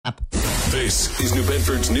This is New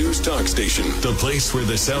Bedford's news talk station, the place where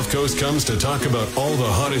the South Coast comes to talk about all the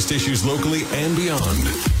hottest issues locally and beyond.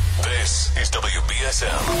 This is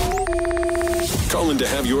WBSM. Call in to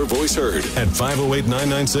have your voice heard at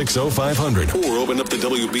 508-996-0500 or open up the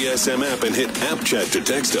WBSM app and hit App Chat to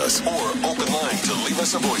text us or open line to leave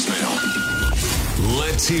us a voicemail.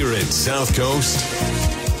 Let's hear it, South Coast.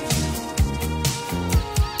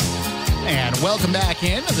 And welcome back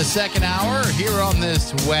into the second hour here on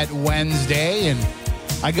this wet Wednesday. And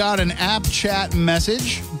I got an app chat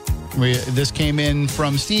message. This came in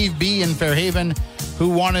from Steve B. in Fairhaven,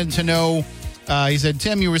 who wanted to know, he said,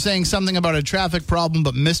 Tim, you were saying something about a traffic problem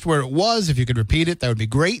but missed where it was. If you could repeat it, that would be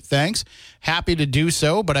great. Thanks. Happy to do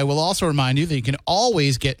so. But I will also remind you that you can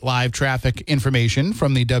always get live traffic information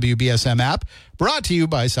from the WBSM app, brought to you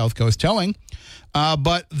by South Coast Towing.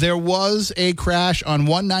 But there was a crash on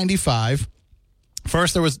 195.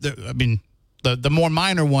 First, there was, the more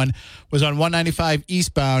minor one was on 195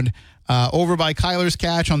 eastbound over by Kyler's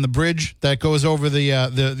Catch on the bridge that goes over the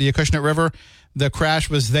Acushnet River. The crash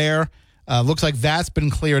was there. Looks like that's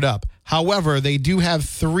been cleared up. However, they do have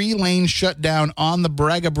 3 lanes shut down on the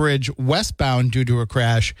Braga Bridge westbound due to a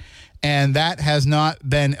crash, and that has not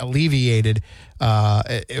been alleviated.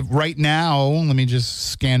 Right now, let me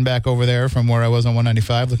just scan back over there from where I was on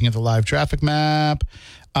 195, looking at the live traffic map.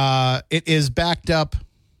 It is backed up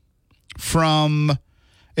from,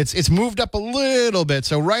 it's moved up a little bit,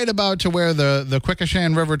 so right about to where the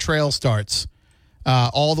Quikasham River Trail starts,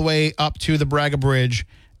 all the way up to the Braga Bridge.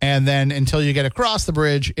 And then until you get across the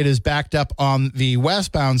bridge, it is backed up on the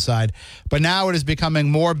westbound side. But now it is becoming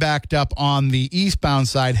more backed up on the eastbound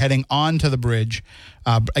side, heading onto the bridge.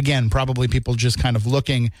 Again, probably people just kind of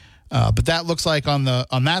looking. But that looks like on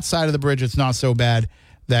that side of the bridge, it's not so bad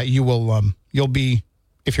that you'll be,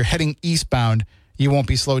 if you're heading eastbound, you won't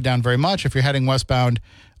be slowed down very much. If you're heading westbound,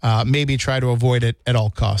 maybe try to avoid it at all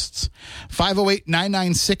costs.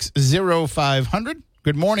 508-996-0500.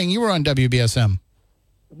 Good morning. You were on WBSM.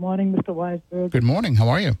 Good morning, Mr. Weisberg. Good morning. How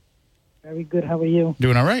are you? Very good. How are you?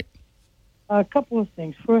 Doing all right. A couple of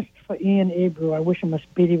things. First, for Ian Abreu, I wish him a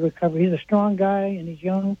speedy recovery. He's a strong guy, and he's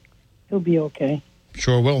young. He'll be okay.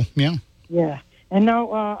 Sure will, yeah. Yeah. And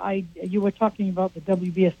now, you were talking about the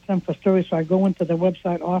WBSM for stories, so I go into the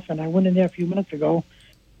website often. I went in there a few minutes ago,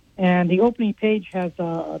 and the opening page has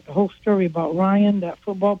the whole story about Ryan, that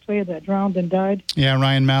football player that drowned and died. Yeah,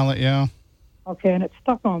 Ryan Mallett, yeah. Okay, and it's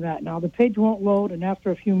stuck on that. Now, the page won't load, and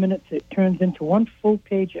after a few minutes, it turns into one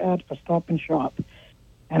full-page ad for Stop and Shop.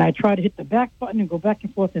 And I try to hit the back button and go back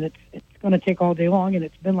and forth, and it's going to take all day long, and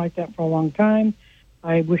it's been like that for a long time.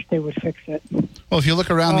 I wish they would fix it. Well, if you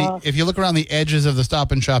look around the edges of the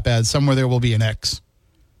Stop and Shop ads, somewhere there will be an X.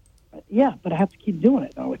 Yeah, but I have to keep doing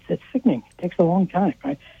it, though. It's sickening. It takes a long time,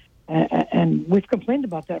 right? And we've complained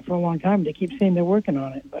about that for a long time. They keep saying they're working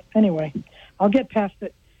on it. But anyway, I'll get past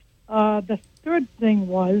it. The third thing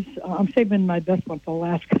was, I'm saving my best one for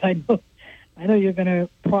last because I know you're going to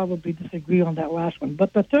probably disagree on that last one.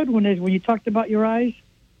 But the third one is when you talked about your eyes.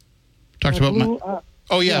 Talked about blue,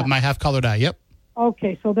 my half-colored eye, yep.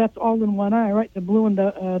 Okay, so that's all in one eye, right? The blue and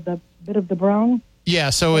the bit of the brown?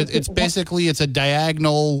 Yeah, so it's basically, it's a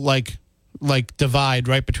diagonal, like divide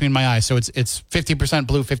right between my eyes. So it's 50%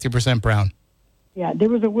 blue, 50% brown. Yeah, there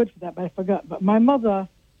was a word for that, but I forgot. But my mother,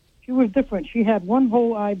 she was different. She had one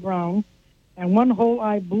whole eye brown and one whole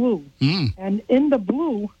eye blue. And in the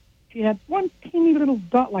blue, she had one teeny little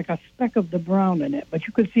dot, like a speck of the brown in it. But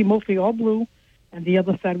you could see mostly all blue, and the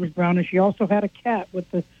other side was brown. And she also had a cat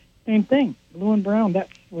with the same thing, blue and brown. That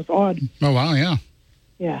was odd. Oh, wow, yeah.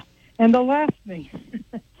 Yeah. And the last thing,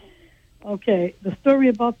 okay, the story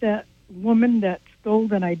about that woman that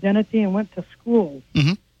stole an identity and went to school.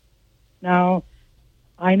 Mm-hmm. Now,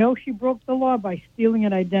 I know she broke the law by stealing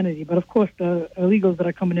an identity, but of course the illegals that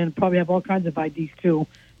are coming in probably have all kinds of IDs too,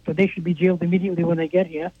 so they should be jailed immediately when they get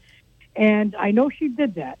here. And I know she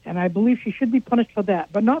did that, and I believe she should be punished for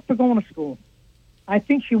that, but not for going to school. I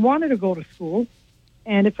think she wanted to go to school,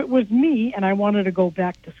 and if it was me and I wanted to go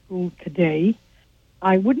back to school today,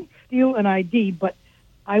 I wouldn't steal an ID, but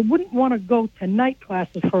I wouldn't want to go to night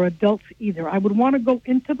classes for adults either. I would want to go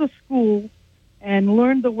into the school and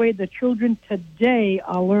learn the way the children today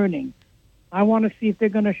are learning. I want to see if they're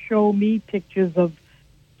going to show me pictures of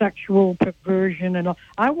sexual perversion and all.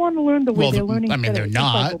 I want to learn the way they're learning. I mean, they're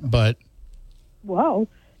not, but... Well,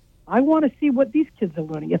 I want to see what these kids are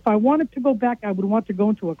learning. If I wanted to go back, I would want to go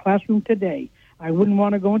into a classroom today. I wouldn't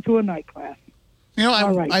want to go into a night class. You know,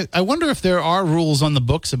 I wonder if there are rules on the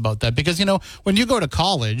books about that. Because, you know, when you go to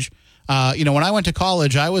college, when I went to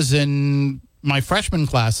college, I was in my freshman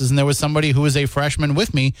classes, and there was somebody who was a freshman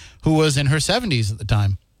with me who was in her 70s at the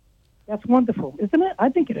time. That's wonderful, isn't it? I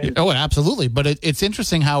think it is. Oh, absolutely. But it's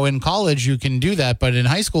interesting how in college you can do that. But in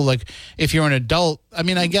high school, like if you're an adult, I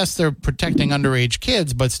mean, I guess they're protecting underage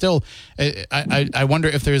kids, but still, I wonder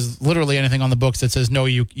if there's literally anything on the books that says, no,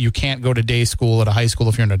 you can't go to day school at a high school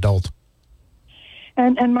if you're an adult.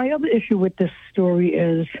 And my other issue with this story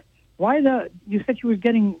is you said she was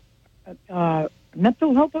getting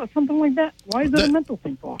mental health or something like that? Why is that a mental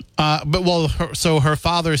thing for? So her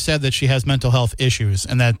father said that she has mental health issues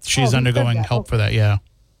and that she's undergoing help for that, yeah.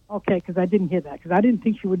 Okay, because I didn't hear that, because I didn't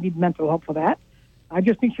think she would need mental help for that. I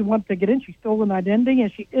just think she wanted to get in. She stole an identity,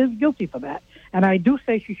 and she is guilty for that. And I do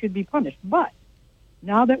say she should be punished. But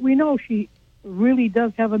now that we know she really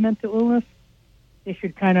does have a mental illness, they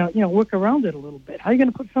should kind of, work around it a little bit. How are you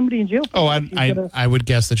going to put somebody in jail for that? I would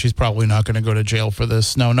guess that she's probably not going to go to jail for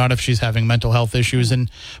this. No, not if she's having mental health issues.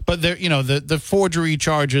 But there, the forgery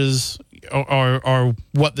charges are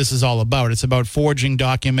what this is all about. It's about forging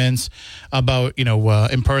documents, about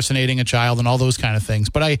impersonating a child, and all those kind of things.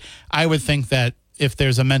 But I would think that if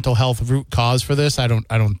there's a mental health root cause for this, I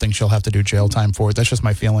don't think she'll have to do jail time for it. That's just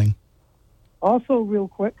my feeling. Also, real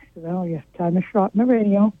quick, because time is short on the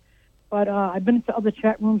radio. But I've been into other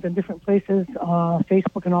chat rooms in different places,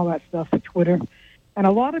 Facebook and all that stuff, Twitter. And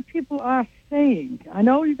a lot of people are saying, I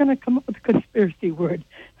know you're going to come up with a conspiracy word,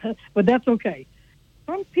 but that's okay.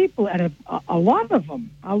 Some people, and a lot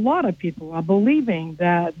of people are believing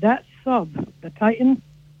that sub, the Titan,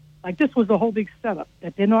 like this was a whole big setup,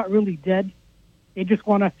 that they're not really dead. They just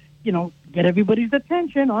want to, get everybody's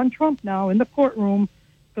attention on Trump now in the courtroom.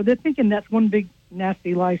 So they're thinking that's one big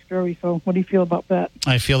nasty lie story. So what do you feel about that?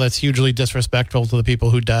 I feel that's hugely disrespectful to the people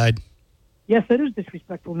who died. Yes, it is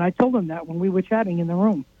disrespectful. And I told them that when we were chatting in the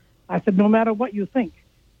room. I said, no matter what you think,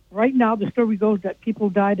 right now the story goes that people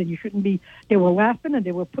died and you shouldn't be. They were laughing and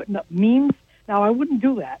they were putting up memes. Now, I wouldn't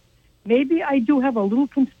do that. Maybe I do have a little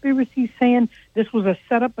conspiracy saying this was a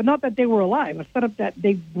setup, but not that they were alive, a setup that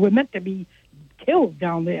they were meant to be killed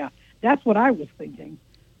down there. That's what I was thinking.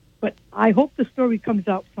 But I hope the story comes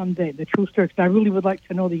out someday, the true story, because I really would like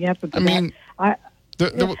to know the answer to that. I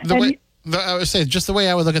would say, just the way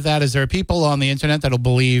I would look at that is there are people on the internet that'll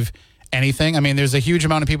believe anything. I mean, there's a huge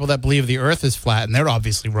amount of people that believe the earth is flat, and they're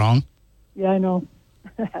obviously wrong. Yeah, I know.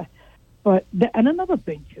 And another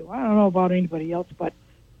thing, too, I don't know about anybody else, but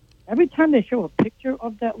every time they show a picture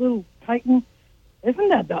of that little Titan, isn't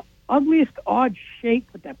that the ugliest odd shape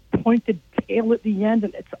with that pointed tail at the end,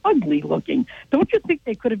 and it's ugly looking? Don't you think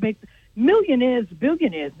they could have made millionaires,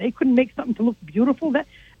 billionaires? They couldn't make something to look beautiful. That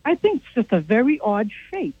I think it's just a very odd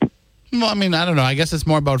shape. Well, I mean, I don't know. I guess it's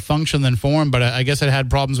more about function than form, but I guess it had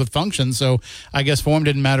problems with function, so I guess form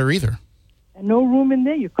didn't matter either. And no room in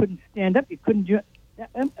there. You couldn't stand up. You couldn't.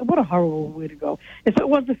 What a horrible way to go! If it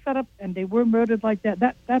was a setup and they were murdered like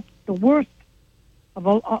that's the worst of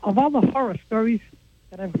all the horror stories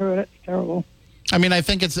that I've heard. It's terrible. I mean, I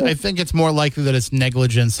think it's more likely that it's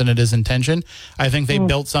negligence than it is intention. I think they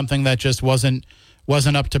built something that just wasn't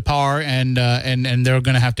up to par, and they're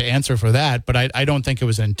going to have to answer for that. But I don't think it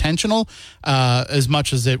was intentional as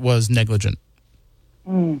much as it was negligent.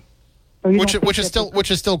 So which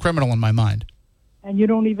is still criminal in my mind. And you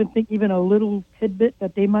don't even think even a little tidbit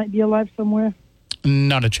that they might be alive somewhere?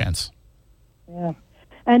 Not a chance. Yeah.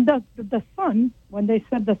 And the son, when they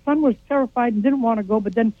said the son was terrified and didn't want to go,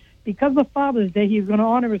 but then because of Father's Day, he was going to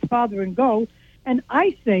honor his father and go. And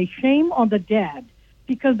I say shame on the dad,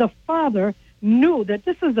 because the father knew that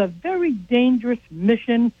this is a very dangerous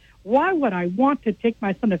mission. Why would I want to take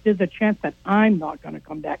my son if there's a chance that I'm not going to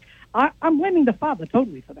come back? I'm blaming the father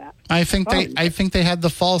totally for that. I think they had the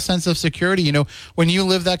false sense of security. When you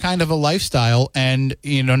live that kind of a lifestyle and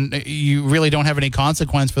you really don't have any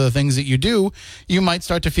consequence for the things that you do, you might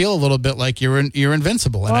start to feel a little bit like you're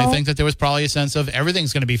invincible. And I think that there was probably a sense of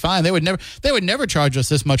everything's going to be fine. They would never charge us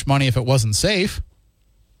this much money if it wasn't safe.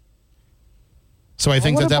 So I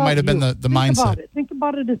think that might have been the mindset. Think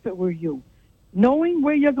about it if it were you. Knowing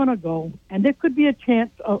where you're going to go, and there could be a chance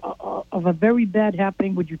of a very bad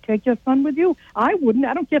happening, would you take your son with you? I wouldn't.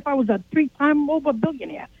 I don't care if I was a 3-time over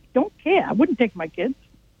billionaire. Don't care. I wouldn't take my kids.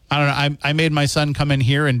 I don't know. I made my son come in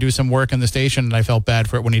here and do some work in the station, and I felt bad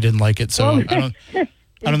for it when he didn't like it. So I don't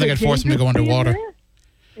think I'd force him to go underwater.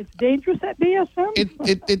 It's dangerous at BSM?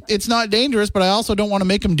 It's not dangerous, but I also don't want to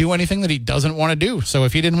make him do anything that he doesn't want to do. So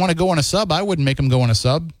if he didn't want to go on a sub, I wouldn't make him go on a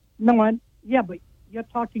sub. No, but you're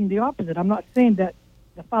talking the opposite. I'm not saying that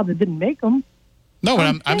the father didn't make him. No,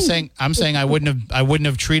 but I'm saying I wouldn't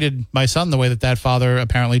have treated my son the way that father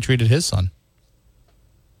apparently treated his son.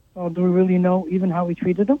 Well, do we really know even how he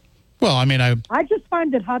treated him? Well, I mean, I just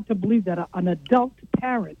find it hard to believe that an adult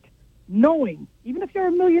parent, knowing, even if you're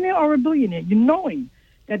a millionaire or a billionaire, you're knowing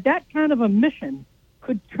that kind of a mission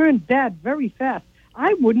could turn bad very fast.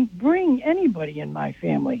 I wouldn't bring anybody in my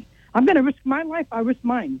family. I'm going to risk my life. I risk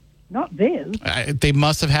mine, not theirs. They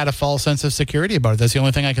must have had a false sense of security about it. That's the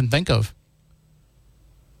only thing I can think of.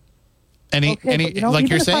 Like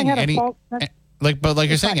you're saying, any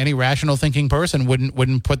rational thinking person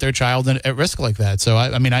wouldn't put their child at risk like that. So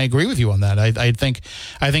I agree with you on that. I think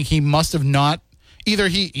he must have not. Either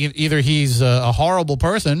he's a horrible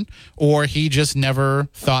person, or he just never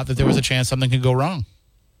thought that there was a chance something could go wrong.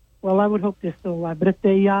 Well, I would hope they're still alive. But if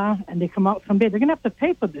they are, and they come out someday, they're going to have to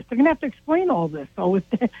pay for this. They're going to have to explain all this. So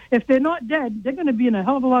if they're not dead, they're going to be in a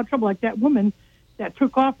hell of a lot of trouble. Like that woman that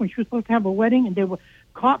took off when she was supposed to have a wedding, and there were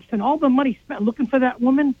cops and all the money spent looking for that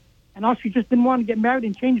woman, and all she just didn't want to get married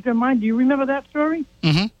and changed her mind. Do you remember that story?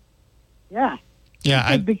 Mm-hmm. Yeah.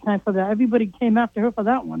 Yeah, big time for that. Everybody came after her for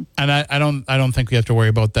that one. And I don't think we have to worry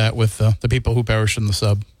about that with the people who perished in the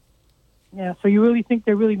sub. Yeah, so you really think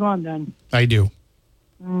they're really gone then? I do.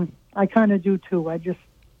 I kind of do too. I don't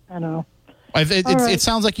know. It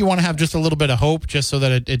sounds like you want to have just a little bit of hope, just so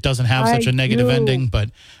that it doesn't have such a negative ending.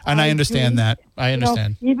 I understand that. I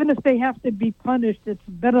understand. Even if they have to be punished, it's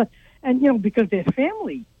better. And because their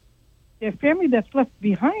family that's left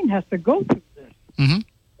behind has to go through this. Mm-hmm.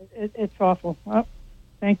 It's awful. Well,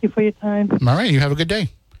 thank you for your time. All right. You have a good day.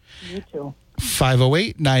 You too.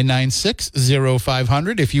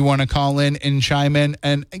 508-996-0500 if you want to call in and chime in.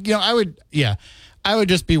 And, I would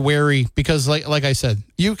just be wary because, like I said,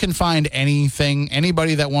 you can find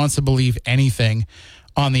anybody that wants to believe anything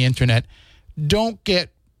on the internet. Don't get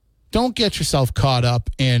yourself caught up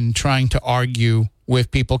in trying to argue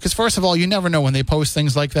with people. Because, first of all, you never know when they post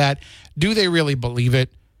things like that. Do they really believe it?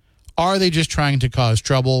 Are they just trying to cause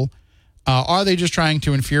trouble? Are they just trying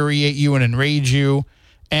to infuriate you and enrage you?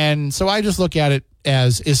 And so I just look at it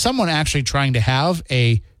as, is someone actually trying to have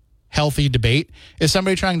a healthy debate? Is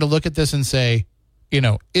somebody trying to look at this and say,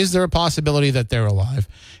 is there a possibility that they're alive?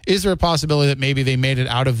 Is there a possibility that maybe they made it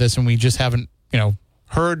out of this and we just haven't,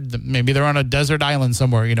 heard that maybe they're on a desert island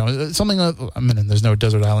somewhere, something. There's no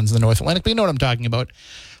desert islands in the North Atlantic, but you know what I'm talking about.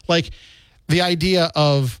 Like the idea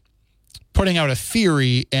of putting out a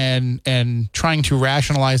theory and trying to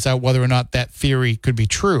rationalize out whether or not that theory could be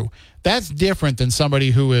true. That's different than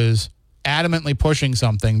somebody who is adamantly pushing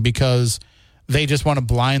something because they just want to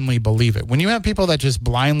blindly believe it. When you have people that just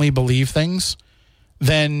blindly believe things,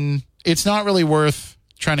 then it's not really worth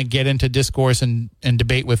trying to get into discourse and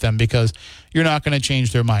debate with them because you're not going to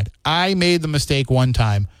change their mind. I made the mistake one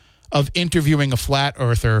time of interviewing a flat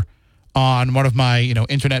earther on one of my,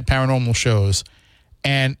 internet paranormal shows.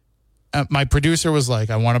 And my producer was like,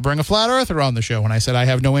 I want to bring a flat earther on the show. And I said, I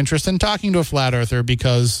have no interest in talking to a flat earther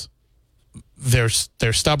because they're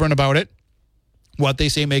stubborn about it. What they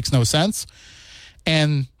say makes no sense.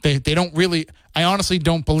 And they don't really, I honestly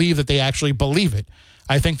don't believe that they actually believe it.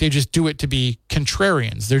 I think they just do it to be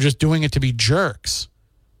contrarians. They're just doing it to be jerks.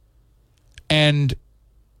 And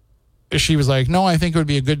she was like, no, I think it would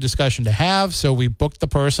be a good discussion to have. So we booked the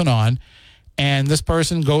person on. And this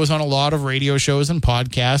person goes on a lot of radio shows and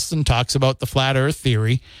podcasts and talks about the flat earth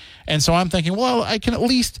theory. And so I'm thinking, well, I can at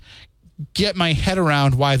least get my head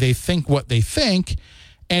around why they think what they think.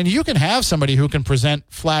 And you can have somebody who can present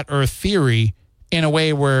flat earth theory in a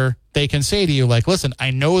way where they can say to you, like, listen,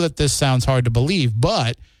 I know that this sounds hard to believe,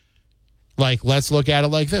 but let's look at it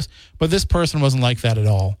like this. But this person wasn't like that at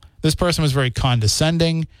all. This person was very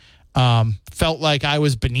condescending, felt like I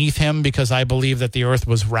was beneath him because I believed that the earth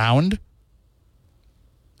was round,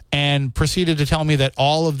 and proceeded to tell me that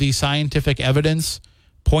all of the scientific evidence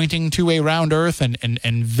pointing to a round earth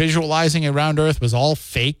and visualizing a round earth was all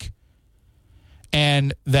fake.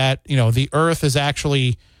 And that, the earth is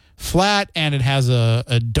actually flat and it has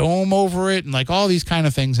a dome over it and all these kind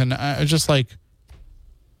of things. And I was just like,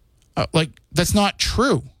 that's not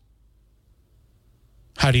true.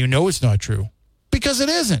 How do you know it's not true? Because it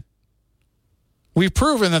isn't. We've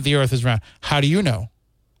proven that the earth is round. How do you know?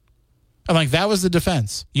 I'm like, that was the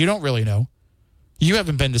defense. You don't really know. You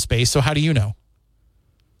haven't been to space, so how do you know?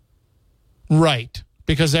 Right.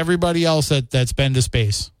 Because everybody else that's been to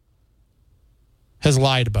space has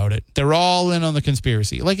lied about it. They're all in on the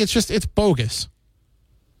conspiracy. It's bogus.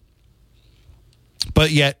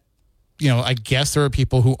 But yet, I guess there are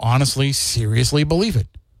people who honestly, seriously believe it.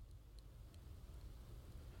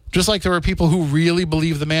 Just like there are people who really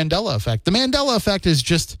believe the Mandela effect. The Mandela effect is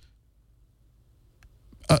just...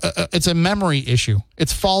 it's a memory issue.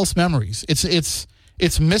 It's false memories. It's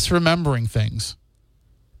misremembering things.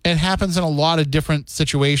 It happens in a lot of different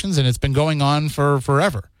situations, and it's been going on for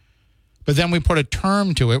forever. But then we put a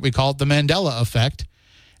term to it. We call it the Mandela effect.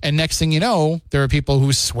 And next thing you know, there are people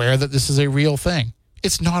who swear that this is a real thing.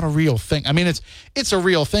 It's not a real thing. I mean, it's a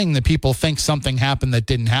real thing that people think something happened that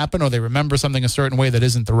didn't happen, or they remember something a certain way that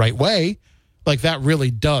isn't the right way. Like, that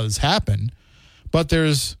really does happen. But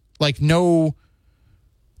there's no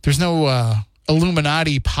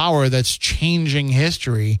Illuminati power that's changing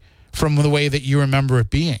history from the way that you remember it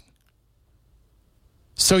being.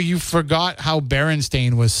 So you forgot how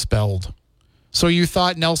Berenstain was spelled. So you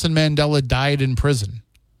thought Nelson Mandela died in prison.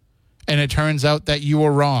 And it turns out that you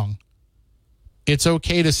were wrong. It's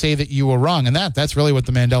okay to say that you were wrong. And that's really what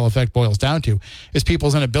the Mandela effect boils down to, is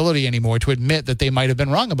people's inability anymore to admit that they might have been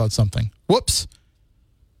wrong about something. Whoops.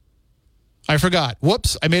 I forgot.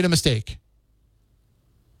 Whoops. I made a mistake.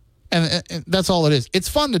 And that's all it is. It's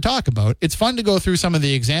fun to talk about. It's fun to go through some of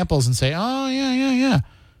the examples and say, oh, yeah.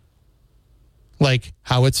 Like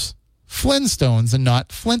how it's Flintstones and not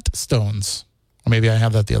Flintstones. Or maybe I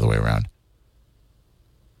have that the other way around.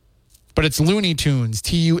 But it's Looney Tunes,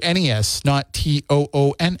 Tunes, not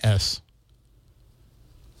Toons.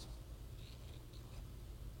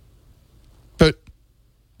 But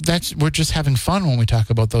we're just having fun when we talk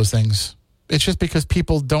about those things. It's just because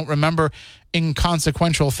people don't remember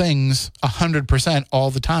inconsequential things 100%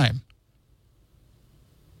 all the time.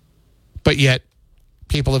 But yet,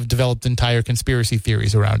 people have developed entire conspiracy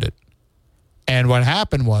theories around it. And what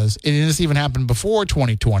happened was, this even happened before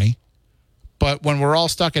 2020, but when we're all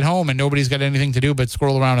stuck at home and nobody's got anything to do but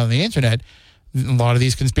scroll around on the internet, a lot of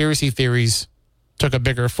these conspiracy theories took a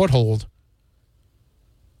bigger foothold.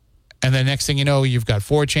 And then next thing you know, you've got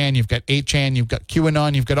 4chan, you've got 8chan, you've got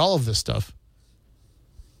QAnon, you've got all of this stuff.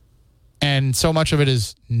 And so much of it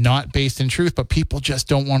is not based in truth, but people just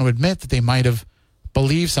don't want to admit that they might have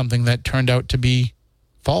believed something that turned out to be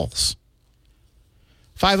false.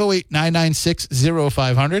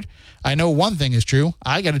 508-996-0500. I know one thing is true.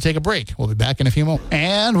 I got to take a break. We'll be back in a few moments.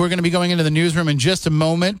 And we're going to be going into the newsroom in just a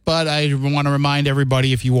moment, but I want to remind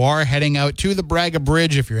everybody, if you are heading out to the Braga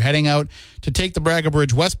Bridge, if you're heading out to take the Braga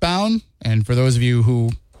Bridge westbound, and for those of you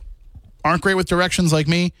who aren't great with directions like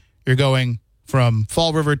me, you're going from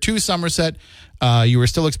Fall River to Somerset. You are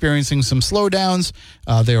still experiencing some slowdowns.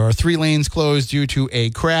 There are 3 lanes closed due to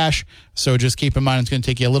a crash. So just keep in mind, it's going to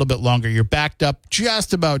take you a little bit longer. You're backed up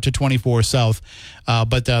just about to 24 South.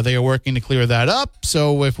 But they are working to clear that up.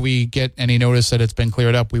 So if we get any notice that it's been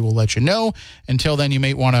cleared up, we will let you know. Until then, you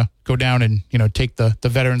may want to go down and, take the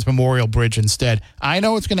Veterans Memorial Bridge instead. I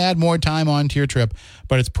know it's going to add more time onto your trip,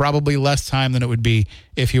 but it's probably less time than it would be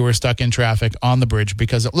if you were stuck in traffic on the bridge,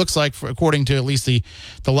 because it looks like, according to at least the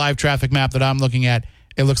live traffic map that I'm looking at,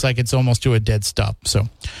 it looks like it's almost to a dead stop. So,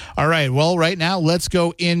 all right. Well, right now, let's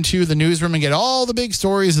go into the newsroom and get all the big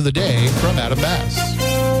stories of the day from Adam Bass.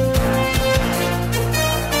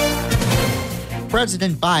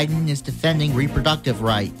 President Biden is defending reproductive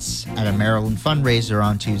rights. At a Maryland fundraiser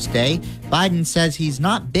on Tuesday, Biden says he's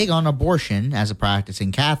not big on abortion as a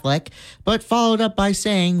practicing Catholic, but followed up by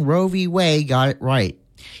saying Roe v. Wade got it right.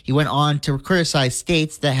 He went on to criticize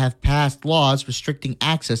states that have passed laws restricting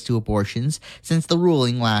access to abortions since the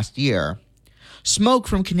ruling last year. Smoke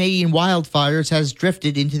from Canadian wildfires has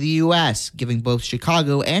drifted into the U.S., giving both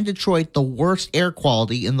Chicago and Detroit the worst air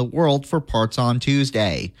quality in the world for parts on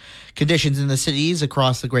Tuesday. Conditions in the cities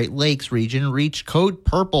across the Great Lakes region reached code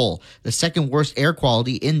purple, the second worst air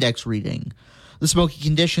quality index reading. The smoky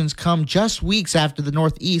conditions come just weeks after the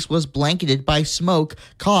Northeast was blanketed by smoke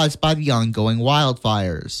caused by the ongoing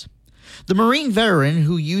wildfires. The Marine veteran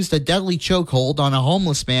who used a deadly chokehold on a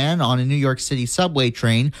homeless man on a New York City subway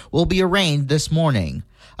train will be arraigned this morning.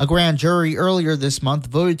 A grand jury earlier this month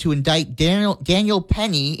voted to indict Daniel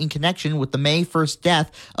Penny in connection with the May 1st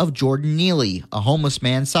death of Jordan Neely, a homeless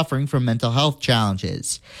man suffering from mental health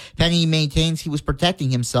challenges. Penny maintains he was protecting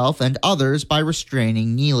himself and others by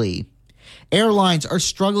restraining Neely. Airlines are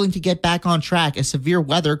struggling to get back on track as severe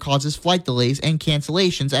weather causes flight delays and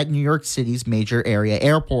cancellations at New York City's major area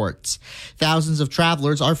airports. Thousands of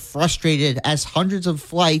travelers are frustrated as hundreds of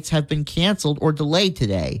flights have been canceled or delayed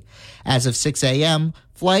today. As of 6 a.m.,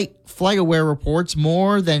 FlightAware reports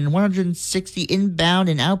more than 160 inbound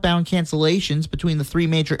and outbound cancellations between the 3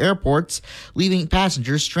 major airports, leaving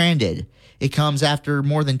passengers stranded. It comes after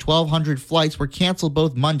more than 1,200 flights were canceled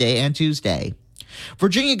both Monday and Tuesday.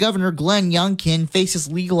 Virginia Governor Glenn Youngkin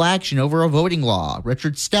faces legal action over a voting law.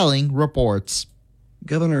 Richard Stelling reports.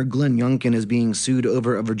 Governor Glenn Youngkin is being sued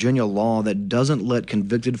over a Virginia law that doesn't let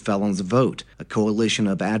convicted felons vote. A coalition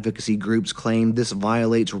of advocacy groups claim this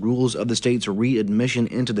violates rules of the state's readmission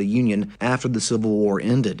into the Union after the Civil War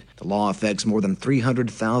ended. The law affects more than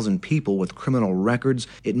 300,000 people with criminal records.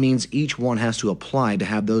 It means each one has to apply to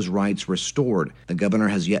have those rights restored. The governor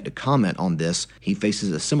has yet to comment on this. He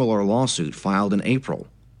faces a similar lawsuit filed in April.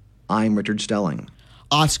 I'm Richard Stelling.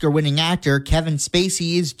 Oscar-winning actor Kevin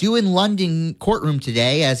Spacey is due in London courtroom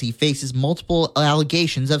today as he faces multiple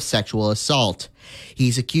allegations of sexual assault.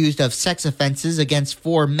 He's accused of sex offenses against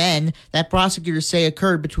 4 men that prosecutors say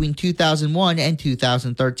occurred between 2001 and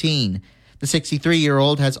 2013. The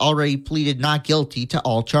 63-year-old has already pleaded not guilty to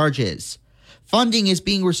all charges. Funding is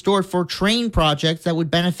being restored for train projects that would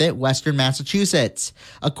benefit Western Massachusetts.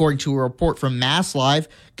 According to a report from Mass Live,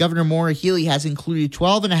 Governor Maura Healey has included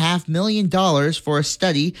 $12.5 million for a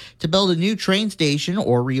study to build a new train station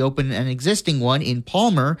or reopen an existing one in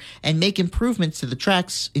Palmer and make improvements to the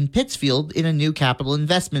tracks in Pittsfield in a new capital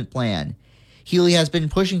investment plan. Healey has been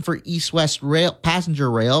pushing for east-west rail,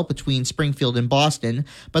 passenger rail between Springfield and Boston,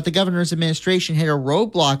 but the governor's administration hit a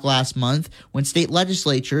roadblock last month when state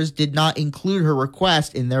legislatures did not include her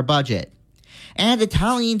request in their budget. And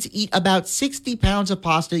Italians eat about 60 pounds of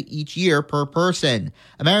pasta each year per person.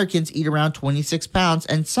 Americans eat around 26 pounds,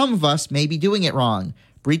 and some of us may be doing it wrong.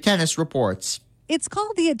 Bree Tennis reports. It's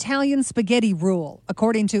called the Italian spaghetti rule.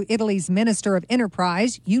 According to Italy's Minister of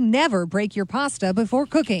Enterprise, you never break your pasta before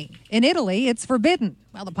cooking. In Italy, it's forbidden.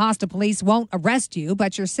 Well, the pasta police won't arrest you,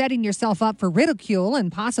 but you're setting yourself up for ridicule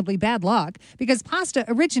and possibly bad luck because pasta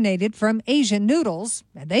originated from Asian noodles,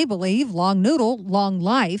 and they believe long noodle, long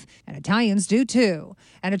life, and Italians do too.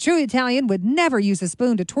 And a true Italian would never use a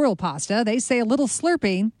spoon to twirl pasta. They say a little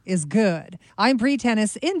slurping is good. I'm Bree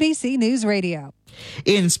Tennis, NBC News Radio.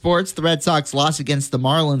 In sports, the Red Sox lost against the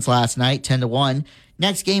Marlins last night, 10-1.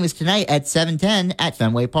 Next game is tonight at 7:10 at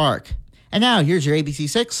Fenway Park. And now, here's your ABC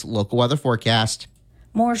 6 local weather forecast.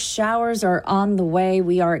 More showers are on the way.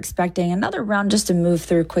 We are expecting another round just to move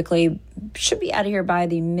through quickly. Should be out of here by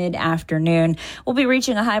the mid-afternoon. We'll be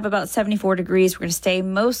reaching a high of about 74 degrees. We're going to stay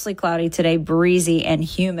mostly cloudy today, breezy and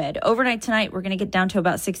humid. Overnight tonight, we're going to get down to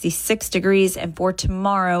about 66 degrees. And for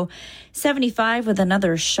tomorrow, 75 with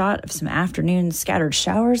another shot of some afternoon scattered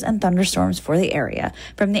showers and thunderstorms for the area.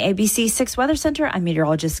 From the ABC 6 Weather Center, I'm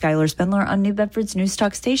meteorologist Skylar Spindler on New Bedford's News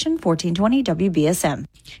Talk Station, 1420 WBSM.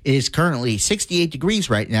 It is currently 68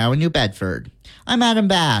 degrees right now in New Bedford. I'm Adam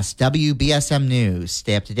Bass, WBSM News.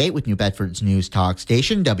 Stay up to date with New Bedford's News Talk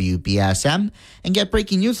Station, WBSM, and get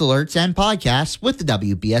breaking news alerts and podcasts with the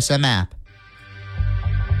WBSM app.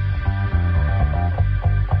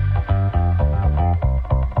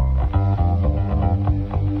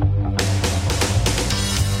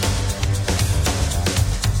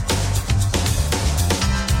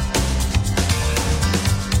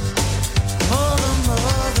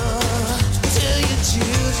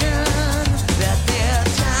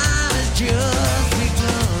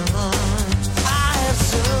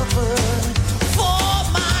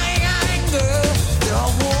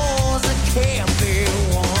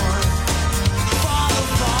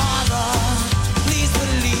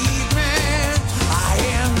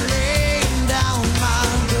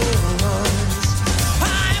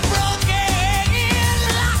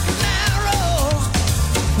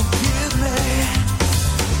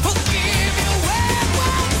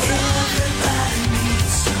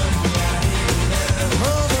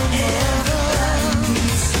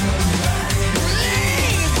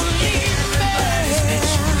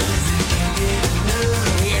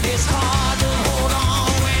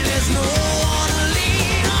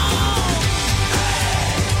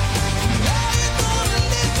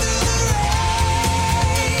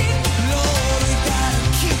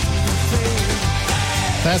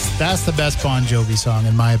 That's the best Bon Jovi song,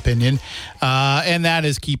 in my opinion. And that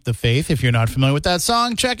is Keep the Faith. If you're not familiar with that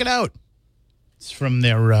song, check it out. It's from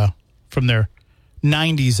their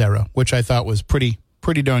 90s era, which I thought was pretty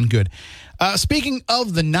darn good. Speaking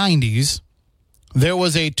of the 90s, there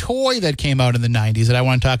was a toy that came out in the 90s that I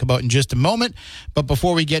want to talk about in just a moment. But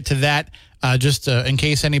before we get to that, just in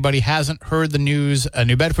case anybody hasn't heard the news,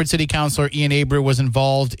 New Bedford City Councilor Ian Abreu was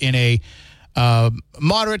involved in a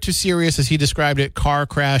moderate to serious, as he described it, car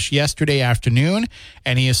crash yesterday afternoon,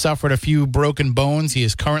 and he has suffered a few broken bones. He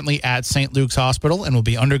is currently at St. Luke's Hospital and will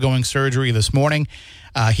be undergoing surgery this morning.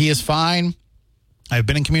 He is fine. I've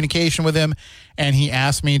been in communication with him, and he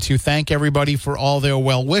asked me to thank everybody for all their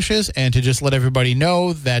well wishes and to just let everybody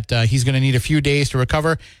know that he's going to need a few days to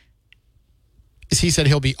recover. He said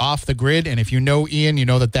he'll be off the grid, and if you know Ian, you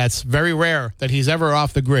know that that's very rare that he's ever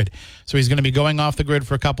off the grid. So he's going to be going off the grid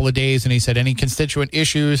for a couple of days, and he said any constituent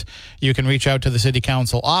issues, you can reach out to the city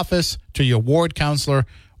council office, to your ward councilor,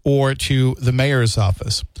 or to the mayor's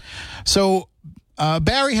office. So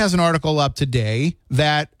Barry has an article up today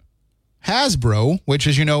that Hasbro, which,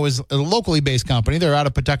 as you know, is a locally based company, they're out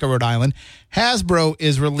of Pawtucket, Rhode Island. Hasbro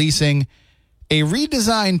is releasing a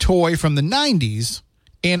redesigned toy from the 90s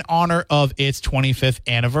in honor of its 25th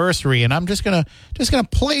anniversary. And I'm just gonna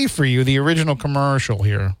play for you the original commercial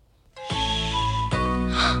here.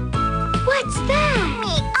 What's that?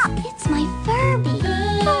 Me up. It's my Furby.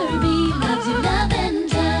 Furby loves you,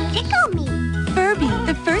 lavender. Tickle me. Furby,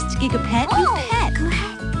 the first gigapet you pet.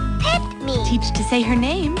 Pet me. Teach to say her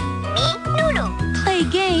name. Me, Noodle. Play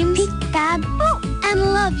games. Peek-a-boo.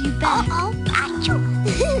 And love you back. Oh,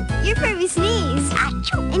 achoo. Your Furby sneezed.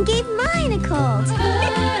 Achoo. And gave mine a cold.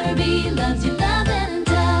 Furby loves you,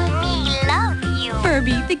 lavender. Me love you.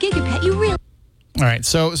 Furby, the gigapet you really... All right,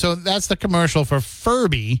 so that's the commercial for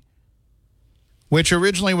Furby, which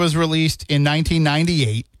originally was released in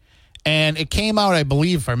 1998, and it came out, I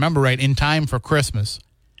believe, if I remember right, in time for Christmas.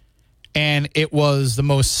 And it was the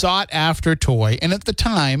most sought-after toy. And at the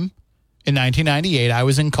time, in 1998, I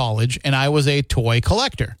was in college, and I was a toy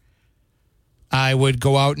collector. I would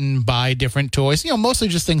go out and buy different toys, mostly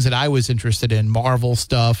just things that I was interested in, Marvel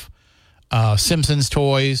stuff, Simpsons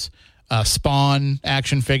toys, Spawn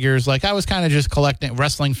action figures. Like, I was kind of just collecting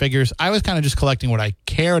wrestling figures. I was kind of just collecting what I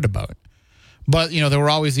cared about. But, there were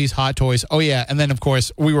always these hot toys. Oh, yeah. And then, of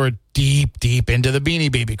course, we were deep, deep into the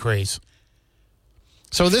Beanie Baby craze.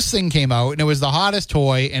 So this thing came out, and it was the hottest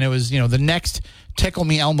toy, and it was, the next Tickle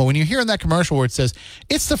Me Elmo. When you hear in that commercial where it says,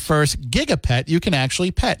 it's the first gigapet you can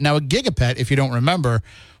actually pet. Now, a gigapet, if you don't remember,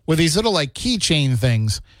 were these little, keychain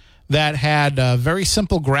things that had very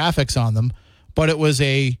simple graphics on them, but it was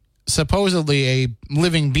supposedly a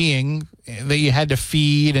living being that you had to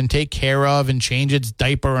feed and take care of and change its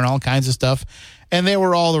diaper and all kinds of stuff. And they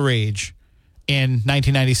were all the rage in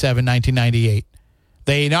 1997, 1998.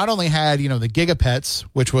 They not only had, the gigapets,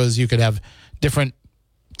 which was you could have different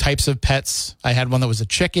types of pets. I had one that was a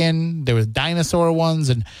chicken. There was dinosaur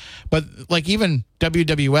ones. But even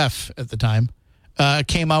WWF at the time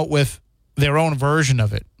came out with their own version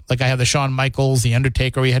of it. Like I had the Shawn Michaels, the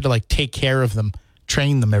Undertaker. We had to take care of them,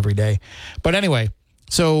 train them every day. But anyway,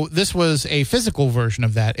 so this was a physical version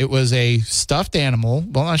of that. It was a stuffed animal.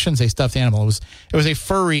 Well, I shouldn't say stuffed animal. It was a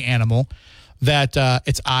furry animal that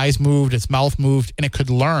its eyes moved, its mouth moved, and it could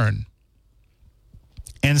learn.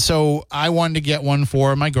 And so I wanted to get one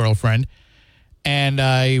for my girlfriend, and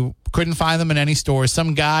I couldn't find them in any stores.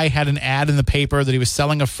 Some guy had an ad in the paper that he was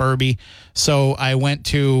selling a Furby. So I went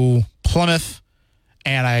to Plymouth,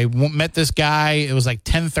 and I met this guy. It was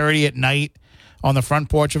 10:30 at night on the front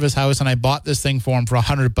porch of his house, and I bought this thing for him for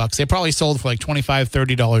 $100. They probably sold for $25,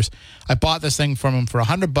 $30. I bought this thing from him for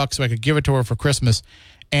 $100 so I could give it to her for Christmas,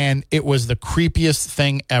 and it was the creepiest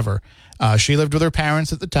thing ever. She lived with her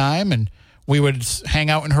parents at the time, and we would hang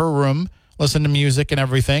out in her room, listen to music and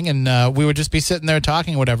everything, and we would just be sitting there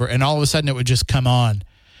talking, whatever, and all of a sudden it would just come on,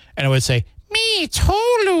 and it would say, "Me,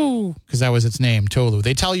 Tolu," because that was its name, Tolu.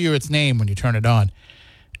 They tell you its name when you turn it on,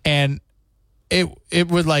 and it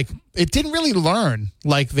would it didn't really learn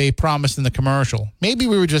like they promised in the commercial. Maybe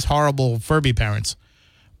we were just horrible Furby parents,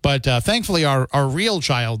 but thankfully our real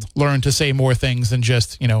child learned to say more things than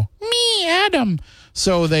just me, Adam.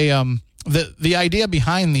 So they The idea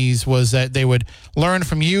behind these was that they would learn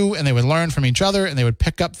from you and they would learn from each other and they would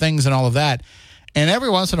pick up things and all of that. And every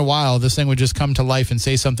once in a while, this thing would just come to life and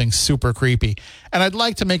say something super creepy. And I'd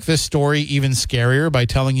like to make this story even scarier by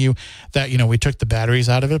telling you that, we took the batteries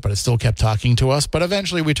out of it, but it still kept talking to us. But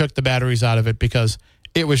eventually we took the batteries out of it because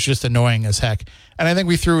it was just annoying as heck. And I think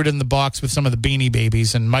we threw it in the box with some of the Beanie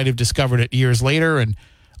Babies and might have discovered it years later. And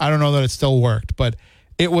I don't know that it still worked, but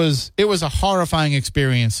it was a horrifying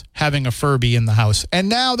experience having a Furby in the house. And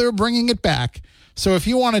now they're bringing it back. So if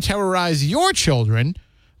you want to terrorize your children,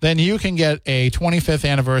 then you can get a 25th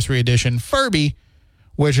anniversary edition Furby,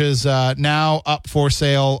 which is now up for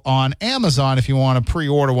sale on Amazon if you want to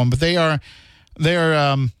pre-order one. But they are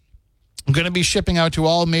going to be shipping out to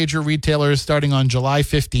all major retailers starting on July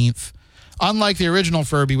 15th. Unlike the original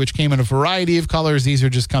Furby, which came in a variety of colors, these are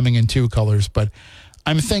just coming in 2 colors. But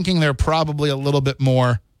I'm thinking they're probably a little bit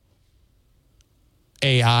more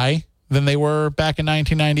AI than they were back in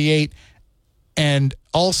 1998. And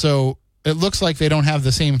also, it looks like they don't have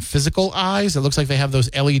the same physical eyes. It looks like they have those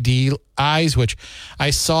LED eyes, which I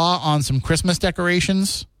saw on some Christmas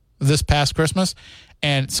decorations this past Christmas,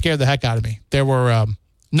 and it scared the heck out of me. There were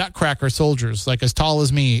nutcracker soldiers, as tall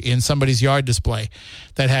as me, in somebody's yard display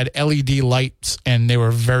that had LED lights, and they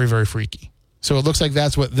were very, very freaky. So it looks like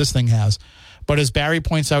that's what this thing has. But as Barry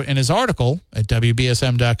points out in his article at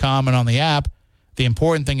WBSM.com and on the app, the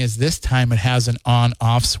important thing is this time it has an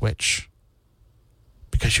on-off switch.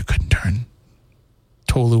 Because you couldn't turn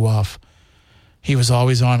Tolu off. He was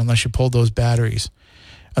always on unless you pulled those batteries.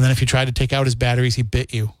 And then if you tried to take out his batteries, he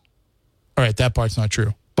bit you. All right, that part's not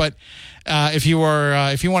true. But if you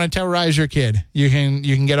want to terrorize your kid, you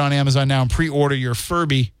can get on Amazon now and pre-order your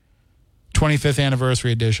Furby 25th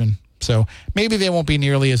anniversary edition. So maybe they won't be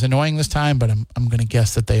nearly as annoying this time, but I'm going to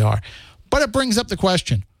guess that they are. But it brings up the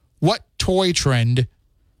question, what toy trend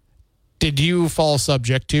did you fall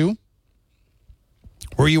subject to?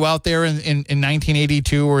 Were you out there in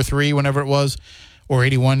 1982 or 3, whenever it was, or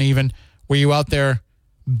 81 even? Were you out there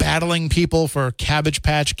battling people for Cabbage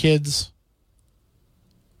Patch Kids?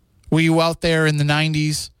 Were you out there in the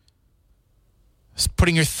 90s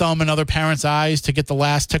putting your thumb in other parents' eyes to get the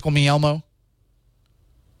last Tickle Me Elmo?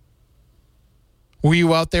 Were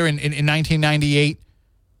you out there in 1998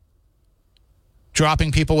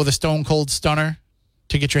 dropping people with a Stone Cold Stunner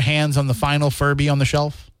to get your hands on the final Furby on the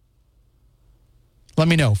shelf? Let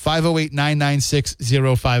me know,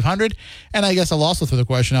 508-996-0500. And I guess I'll also throw the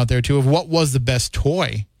question out there, too, of what was the best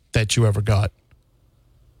toy that you ever got?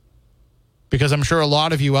 Because I'm sure a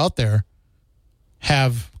lot of you out there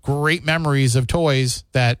have great memories of toys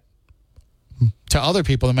that, to other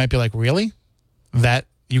people, it might be like, really? That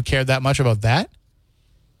you cared that much about that?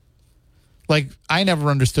 Like, I never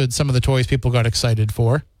understood some of the toys people got excited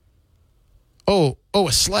for. Oh,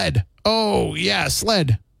 a sled. Oh, yeah, a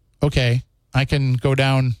sled. Okay, I can go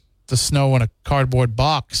down the snow in a cardboard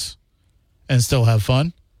box and still have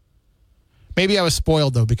fun. Maybe I was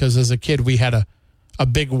spoiled, though, because as a kid, we had a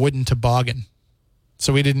big wooden toboggan.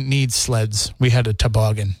 So we didn't need sleds. We had a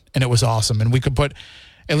toboggan, and it was awesome. And we could put,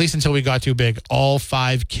 at least until we got too big, all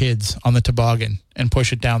 5 kids on the toboggan and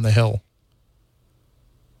push it down the hill.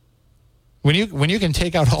 When you can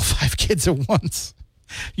take out all 5 kids at once,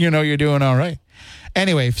 you know you're doing all right.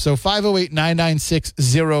 Anyway, so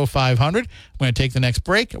 508-996-0500. I'm going to take the next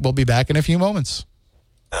break. We'll be back in a few moments.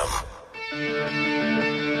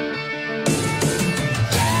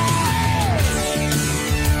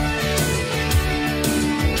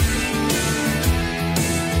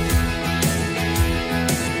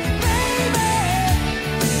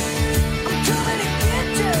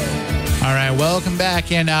 All right, welcome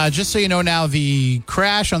back. And just so you know now, the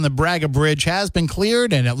crash on the Braga Bridge has been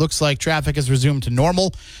cleared, and it looks like traffic has resumed to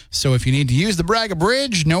normal. So if you need to use the Braga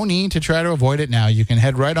Bridge, no need to try to avoid it now. You can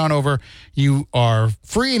head right on over. You are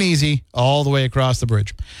free and easy all the way across the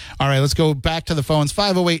bridge. All right, let's go back to the phones.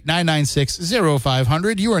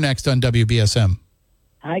 508-996-0500. You are next on WBSM.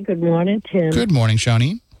 Hi, good morning, Tim. Good morning,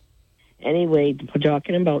 Shawnee. Anyway, we're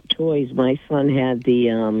talking about toys. My son had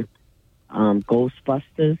the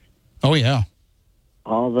Ghostbusters. Oh, yeah.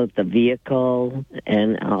 All the vehicle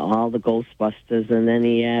and all the Ghostbusters, and then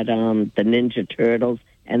he had the Ninja Turtles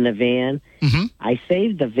and the van. Mm-hmm. I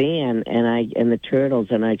saved the van and the Turtles,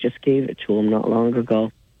 and I just gave it to him not long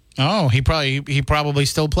ago. Oh, he probably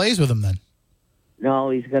still plays with them then. No,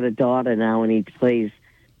 he's got a daughter now, and he plays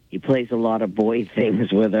a lot of boy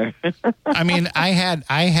things with her. I mean, I had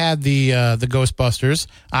the Ghostbusters.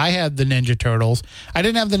 I had the Ninja Turtles. I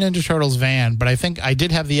didn't have the Ninja Turtles van, but I think I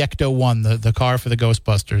did have the Ecto-1, the car for the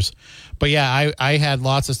Ghostbusters. But yeah, I had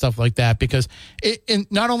lots of stuff like that because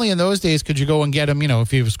not only in those days could you go and get them,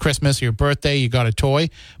 if it was Christmas or your birthday, you got a toy,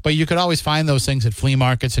 but you could always find those things at flea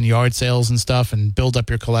markets and yard sales and stuff and build up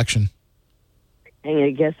your collection.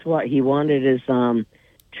 And guess what? He wanted his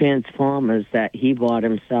Transformers that he bought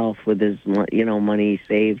himself with his money he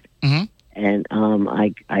saved. Mm-hmm. And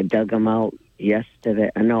I dug them out yesterday.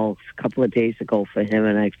 A couple of days ago for him,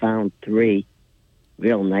 and I found 3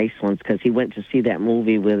 real nice ones because he went to see that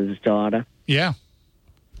movie with his daughter. Yeah.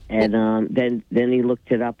 And then he looked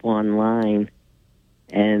it up online,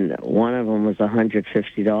 and one of them was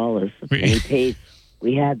 $150. And he paid.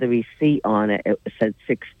 We had the receipt on it. It said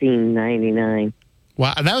 $16.99.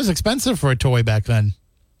 Wow, and that was expensive for a toy back then.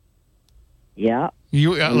 Yeah.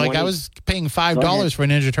 I was paying $5 for a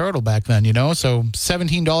Ninja Turtle back then, so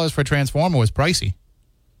 $17 for a Transformer was pricey.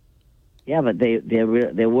 Yeah, but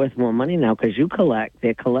they're worth more money now because you collect.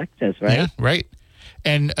 They're collectors, right? Yeah, right.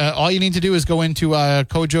 And all you need to do is go into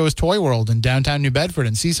Kojo's Toy World in downtown New Bedford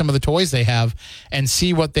and see some of the toys they have and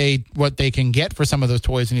see what they can get for some of those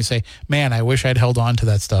toys. And you say, man, I wish I'd held on to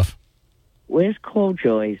that stuff. Where's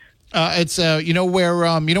Kojo's? It's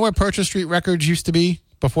where Purchase Street Records used to be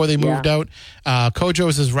before they moved out.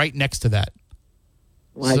 Kojo's is right next to that.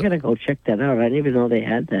 Well, I gotta go check that out. I didn't even know they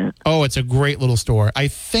had that. Oh, it's a great little store. I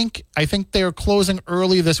think they're closing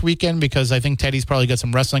early this weekend because I think Teddy's probably got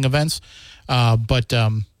some wrestling events. But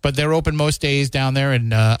they're open most days down there,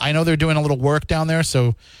 and I know they're doing a little work down there,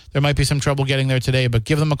 so there might be some trouble getting there today. But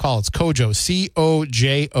give them a call. It's Kojo,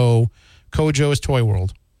 Kojo, Kojo's Toy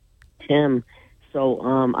World. Tim, so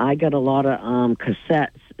I got a lot of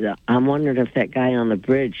cassettes. I'm wondering if that guy on the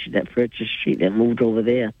bridge, that Purchase Street, that moved over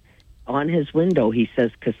there, on his window, he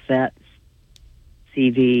says cassettes,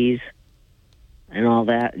 CDs, and all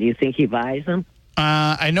that. Do you think he buys them?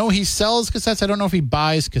 I know he sells cassettes. I don't know if he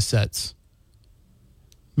buys cassettes.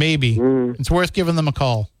 Maybe. It's worth giving them a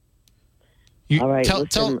call. All right.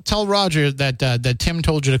 Tell Roger that Tim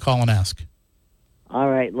told you to call and ask. All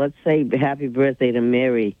right. Let's say happy birthday to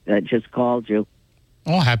Mary that just called you.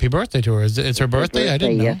 Oh, happy birthday to her. It's her birthday? I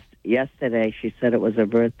didn't know. Yesterday, she said it was her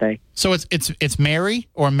birthday. So it's Mary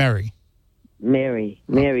or Mary? Mary,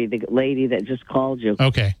 the lady that just called you.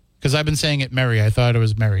 Okay, because I've been saying it Mary. I thought it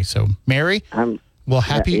was Mary. So Mary. Well,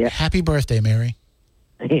 happy birthday, Mary.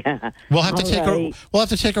 Yeah. We'll have to take her. We'll have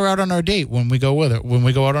to take her out on our date when we go with her. When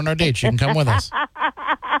we go out on our date, she can come with us.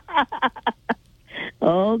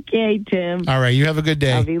 Okay, Tim. All right. You have a good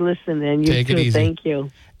day. I'll be listening. You take too. It easy. Thank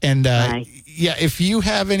you. And Bye. yeah, if you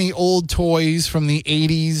have any old toys from the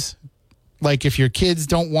 80s, like if your kids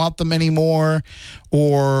don't want them anymore,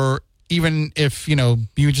 or even if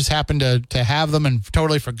you just happen to have them and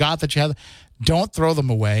totally forgot that you had them, don't throw them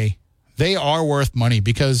away. They are worth money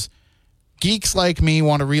because geeks like me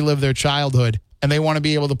want to relive their childhood and they want to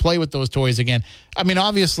be able to play with those toys again. I mean,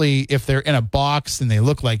 obviously, if they're in a box and they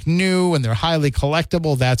look like new and they're highly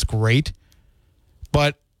collectible, that's great.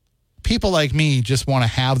 But people like me just want to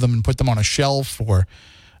have them and put them on a shelf or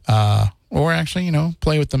actually,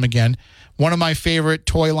 play with them again. One of my favorite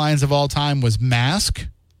toy lines of all time was Mask,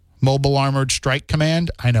 Mobile Armored Strike Command.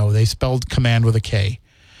 I know they spelled command with a K.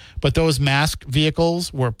 But those Mask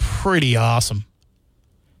vehicles were pretty awesome.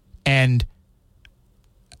 And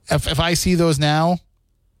if I see those now,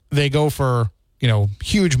 they go for,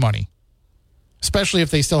 huge money. Especially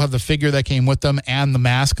if they still have the figure that came with them and the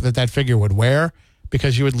mask that figure would wear,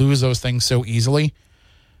 because you would lose those things so easily.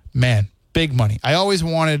 Man, big money. I always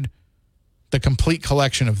wanted the complete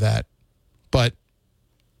collection of that, but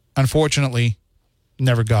unfortunately,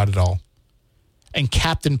 never got it all. And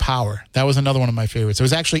Captain Power, that was another one of my favorites. It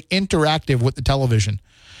was actually interactive with the television.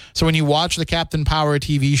 So when you watch the Captain Power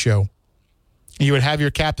TV show, you would have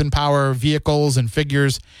your Captain Power vehicles and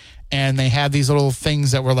figures, and they had these little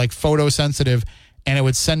things that were like photosensitive, and it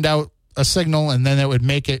would send out a signal, and then it would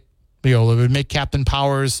make it, it would make Captain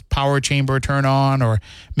Power's power chamber turn on or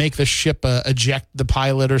make the ship eject the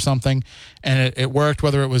pilot or something. And it worked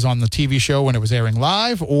whether it was on the TV show when it was airing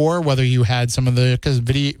live or whether you had some of the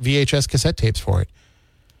VHS cassette tapes for it.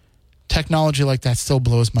 Technology like that still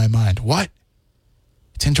blows my mind. What?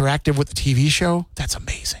 It's interactive with the TV show? That's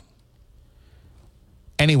amazing.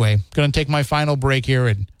 Anyway, going to take my final break here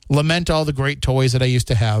and lament all the great toys that I used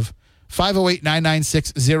to have.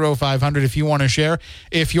 508-996-0500 if you want to share.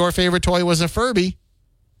 If your favorite toy was a Furby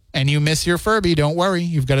and you miss your Furby, don't worry.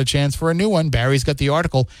 You've got a chance for a new one. Barry's got the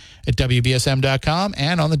article at WBSM.com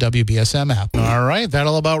and on the WBSM app. All right,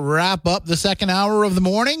 that'll about wrap up the second hour of the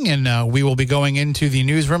morning, and we will be going into the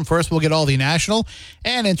newsroom. First, we'll get all the national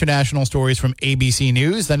and international stories from ABC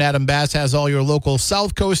News. Then Adam Bass has all your local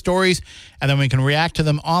South Coast stories, and then we can react to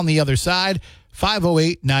them on the other side.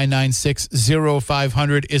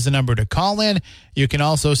 508-996-0500 is the number to call in. You can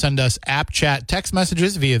also send us app chat text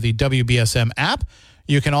messages via the WBSM app.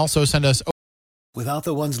 You can also send us... Without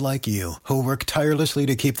the ones like you, who work tirelessly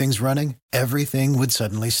to keep things running, everything would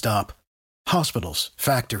suddenly stop. Hospitals,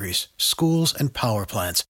 factories, schools, and power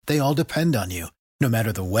plants, they all depend on you. No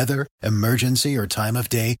matter the weather, emergency, or time of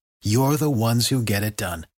day, you're the ones who get it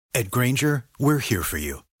done. At Grainger, we're here for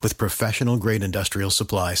you with professional-grade industrial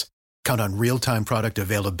supplies. Count on real-time product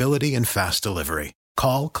availability and fast delivery.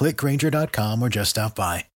 Call, click Grainger.com, or just stop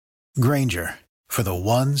by. Grainger, for the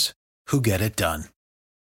ones who get it done.